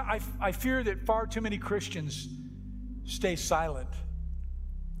 You see, I fear that far too many Christians stay silent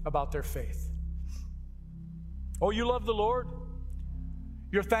about their faith. Oh, you love the Lord?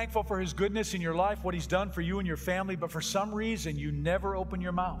 You're thankful for His goodness in your life, what He's done for you and your family, but for some reason you never open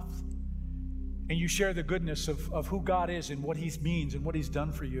your mouth. and you share the goodness of who God is and what He means and what He's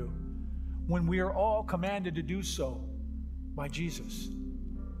done for you, when we are all commanded to do so by Jesus.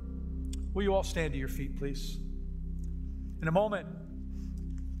 Will you all stand to your feet, please? In a moment,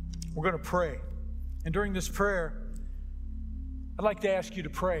 we're going to pray. And during this prayer, I'd like to ask you to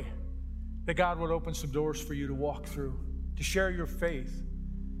pray that God would open some doors for you to walk through, to share your faith,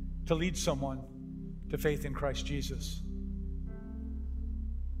 to lead someone to faith in Christ Jesus.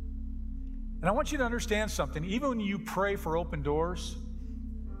 And I want you to understand something. Even when you pray for open doors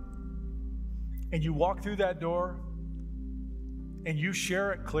and you walk through that door and you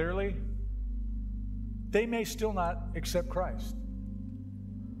share it clearly, they may still not accept Christ.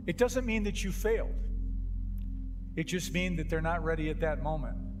 It doesn't mean that you failed. It just means that they're not ready at that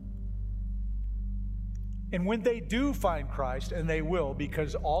moment. And when they do find Christ, and they will,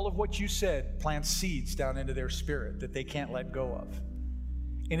 because all of what you said plants seeds down into their spirit that they can't let go of.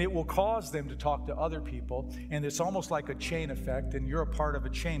 And it will cause them to talk to other people, and it's almost like a chain effect, and you're a part of a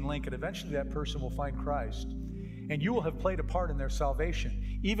chain link, and eventually that person will find Christ. And you will have played a part in their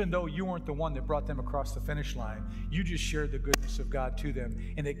salvation, even though you weren't the one that brought them across the finish line. You just shared the goodness of God to them,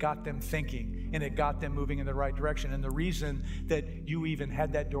 and it got them thinking, and it got them moving in the right direction. And the reason that you even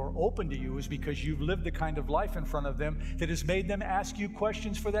had that door open to you is because you've lived the kind of life in front of them that has made them ask you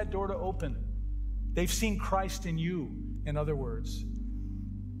questions for that door to open. They've seen Christ in you, in other words.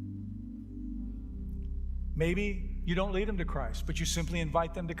 Maybe you don't lead them to Christ, but you simply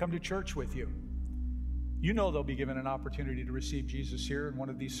invite them to come to church with you. You know they'll be given an opportunity to receive Jesus here in one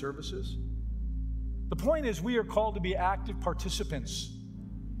of these services. The point is, we are called to be active participants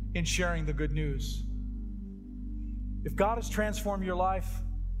in sharing the good news. If God has transformed your life,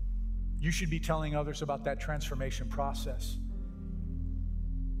 you should be telling others about that transformation process.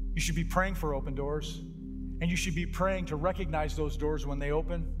 You should be praying for open doors, and you should be praying to recognize those doors when they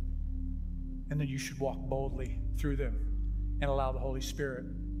open, and then you should walk boldly through them and allow the Holy Spirit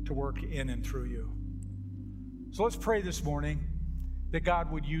to work in and through you. So let's pray this morning that God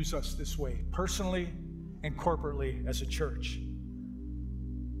would use us this way, personally and corporately as a church.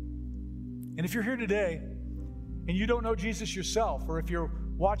 And if you're here today and you don't know Jesus yourself, or if you're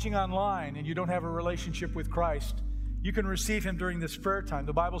watching online and you don't have a relationship with Christ, you can receive Him during this prayer time.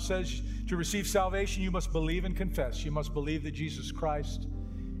 The Bible says to receive salvation, you must believe and confess. You must believe that Jesus Christ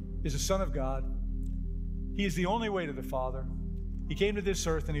is the Son of God. He is the only way to the Father. He came to this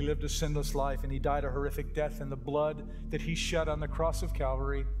earth and He lived a sinless life, and He died a horrific death, and the blood that He shed on the cross of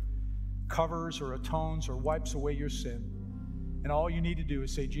Calvary covers or atones or wipes away your sin. And all you need to do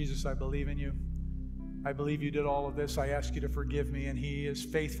is say, Jesus, I believe in you. I believe you did all of this. I ask you to forgive me. And He is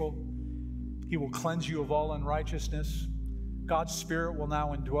faithful. He will cleanse you of all unrighteousness. God's Spirit will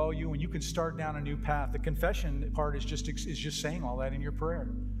now indwell you, and you can start down a new path. The confession part is just saying all that in your prayer.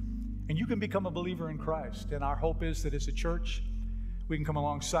 And you can become a believer in Christ. And our hope is that as a church, we can come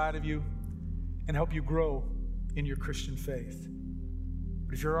alongside of you and help you grow in your Christian faith.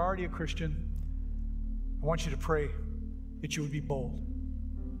 But if you're already a Christian, I want you to pray that you would be bold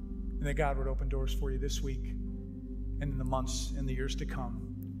and that God would open doors for you this week and in the months and the years to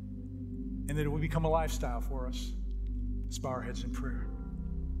come, and that it would become a lifestyle for us. Let's bow our heads in prayer.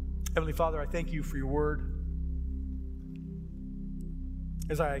 Heavenly Father, I thank you for your word.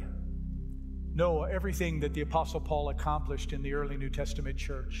 As I know everything that the Apostle Paul accomplished in the early New Testament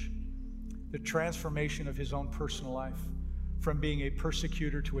church, the transformation of his own personal life from being a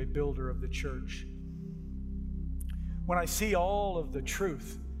persecutor to a builder of the church. When I see all of the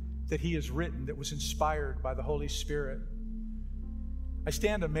truth that he has written that was inspired by the Holy Spirit, I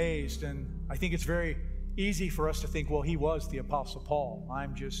stand amazed, and I think it's very easy for us to think, well, he was the Apostle Paul.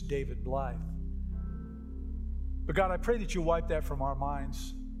 I'm just David Blythe. But God, I pray that you wipe that from our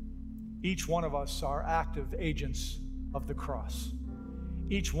minds. Each one of us are active agents of the cross.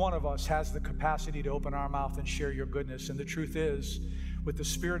 Each one of us has the capacity to open our mouth and share your goodness. And the truth is, with the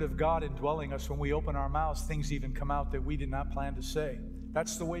Spirit of God indwelling us, when we open our mouths, things even come out that we did not plan to say.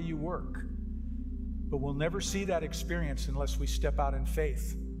 That's the way you work. But we'll never see that experience unless we step out in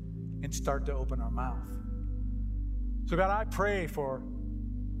faith and start to open our mouth. So God, I pray for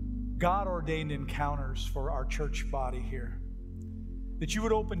God-ordained encounters for our church body here, that you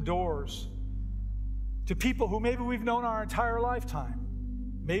would open doors to people who maybe we've known our entire lifetime.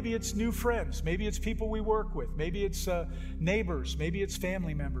 Maybe it's new friends. Maybe it's people we work with. Maybe it's neighbors. Maybe it's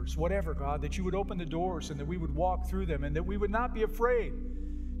family members. Whatever, God, that you would open the doors and that we would walk through them, and that we would not be afraid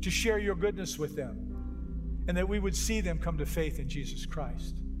to share your goodness with them, and that we would see them come to faith in Jesus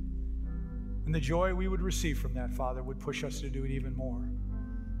Christ. And the joy we would receive from that, Father, would push us to do it even more.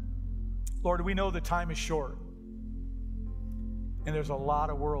 Lord, we know the time is short. And there's a lot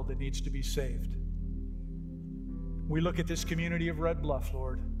of world that needs to be saved. We look at this community of Red Bluff,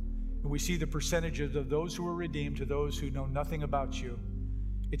 Lord, and we see the percentages of those who are redeemed to those who know nothing about you.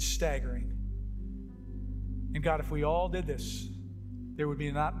 It's staggering. And God, if we all did this, there would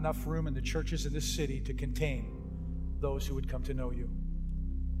be not enough room in the churches in this city to contain those who would come to know you.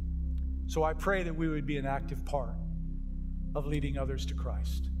 So I pray that we would be an active part of leading others to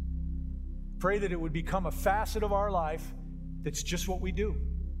Christ. Pray that it would become a facet of our life that's just what we do.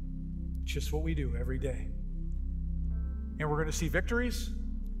 Just what we do every day. And we're going to see victories,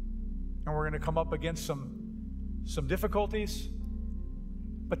 and we're going to come up against some difficulties.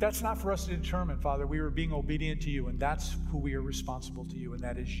 But that's not for us to determine, Father. We are being obedient to you, and that's who we are responsible to you, and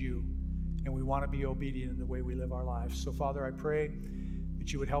that is you. And we want to be obedient in the way we live our lives. So, Father, I pray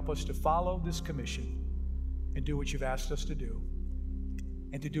that you would help us to follow this commission and do what you've asked us to do,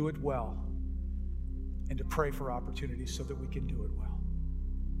 and to do it well, and to pray for opportunities so that we can do it well.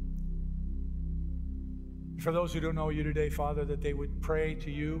 For those who don't know you today, Father, that they would pray to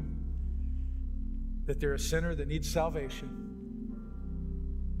you that they're a sinner that needs salvation,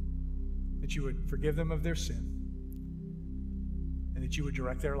 that you would forgive them of their sin, and that you would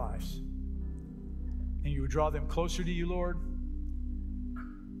direct their lives. And you would draw them closer to you, Lord,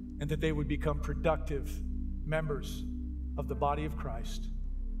 and that they would become productive members of the body of Christ,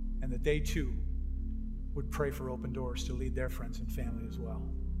 and that they too would pray for open doors to lead their friends and family as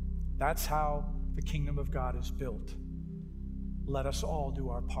well. That's how the kingdom of God is built. Let us all do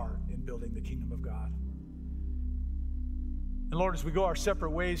our part in building the kingdom of God. And Lord, as we go our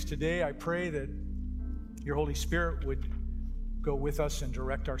separate ways today, I pray that your Holy Spirit would go with us and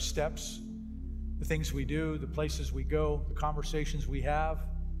direct our steps, the things we do, the places we go, the conversations we have,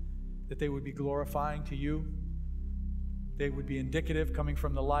 that they would be glorifying to you. They would be indicative, coming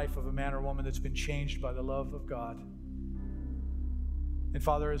from the life of a man or woman that's been changed by the love of God. And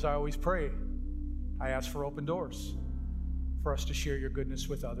Father, as I always pray, I ask for open doors for us to share your goodness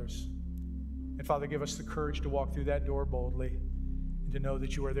with others. And Father, give us the courage to walk through that door boldly and to know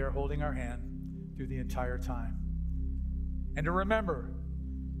that you are there holding our hand through the entire time. And to remember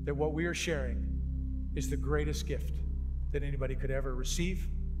that what we are sharing is the greatest gift that anybody could ever receive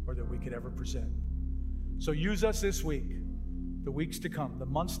or that we could ever present. So use us this week, the weeks to come, the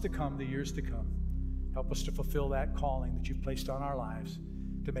months to come, the years to come. Help us to fulfill that calling that you've placed on our lives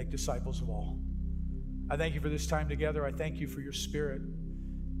to make disciples of all. I thank you for this time together. I thank you for your Spirit,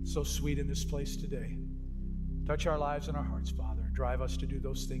 so sweet in this place today. Touch our lives and our hearts, Father, and drive us to do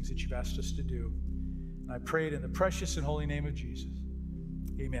those things that you've asked us to do. And I pray it in the precious and holy name of Jesus.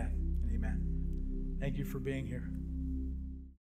 Amen and amen. Thank you for being here.